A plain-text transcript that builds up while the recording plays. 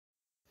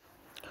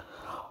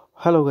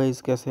Hello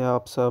guys, कैसे हैं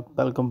आप सब।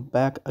 Welcome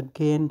back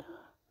again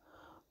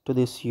to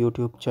this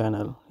YouTube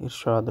channel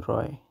Irshad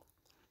Roy.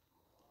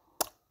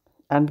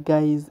 And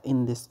guys,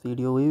 in this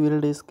video we will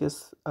discuss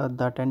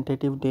the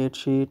tentative date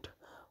sheet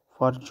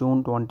for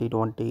June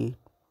 2020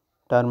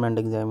 term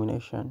and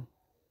examination.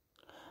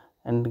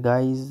 And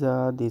guys,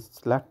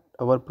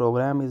 our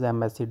program is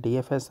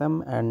MSCDFSM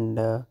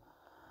and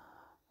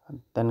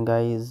then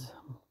guys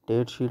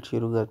date sheet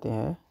शुरू करते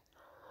हैं।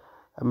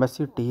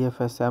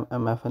 MSCDFSM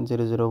MFN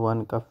 001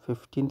 का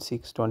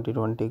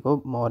 15/6/2020 को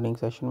morning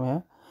session में है।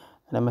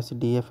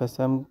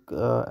 MSCDFSM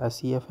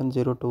CFN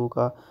 02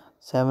 का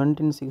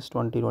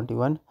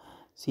 17/6/2021,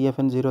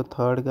 CFN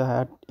 03 का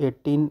है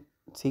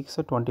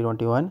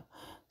 18/6/2021,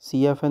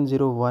 CFN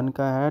 01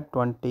 का है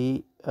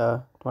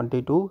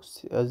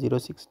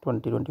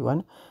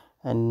 22/06/2021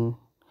 एंड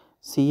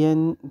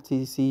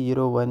CNCC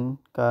 01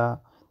 का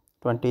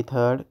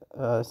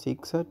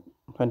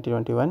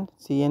 23/6/2021,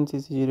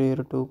 CNCC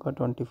 002 का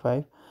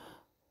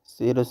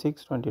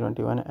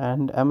 25/06/2021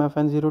 एंड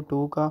MFN 02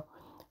 का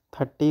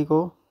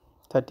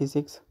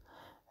 36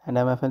 एंड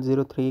MFN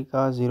 03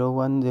 का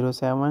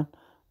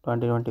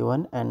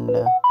 01/07/2021 एंड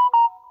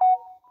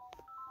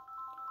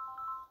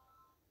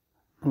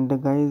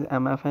guys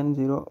MFN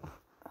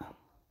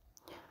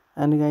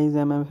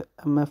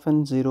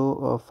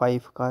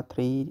 05 का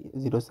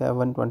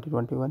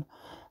 3/07/2021,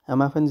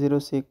 MFN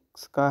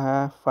 06 का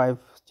है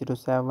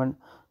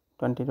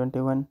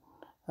 5/07/2021।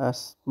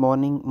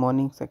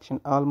 मॉर्निंग सेक्शन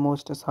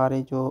ऑलमोस्ट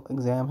सारे जो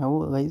एग्ज़ाम है वो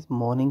गाइस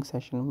मॉर्निंग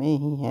सेशन में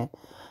ही हैं।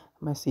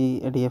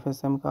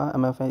 MSCDFSM का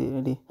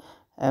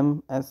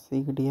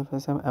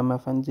MSCDFSM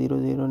MFN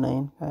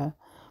 009 का है,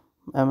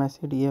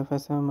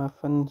 MSCDFSM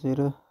MFN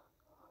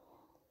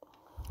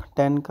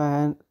 010 का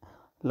है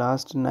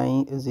last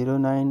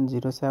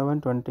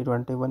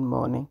 09/07/2021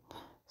 morning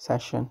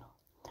session.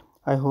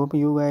 I hope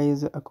you guys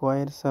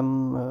acquire some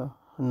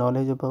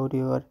knowledge about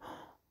your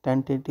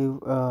tentative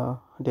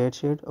date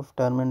sheet of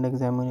term and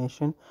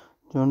examination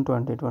June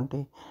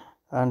 2020.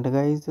 And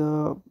guys,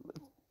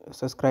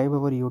 subscribe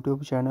our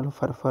YouTube channel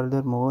for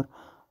further more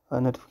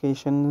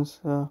notifications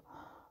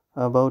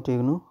about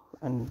IGNOU.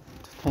 And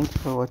thanks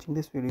for watching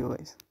this video,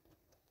 guys.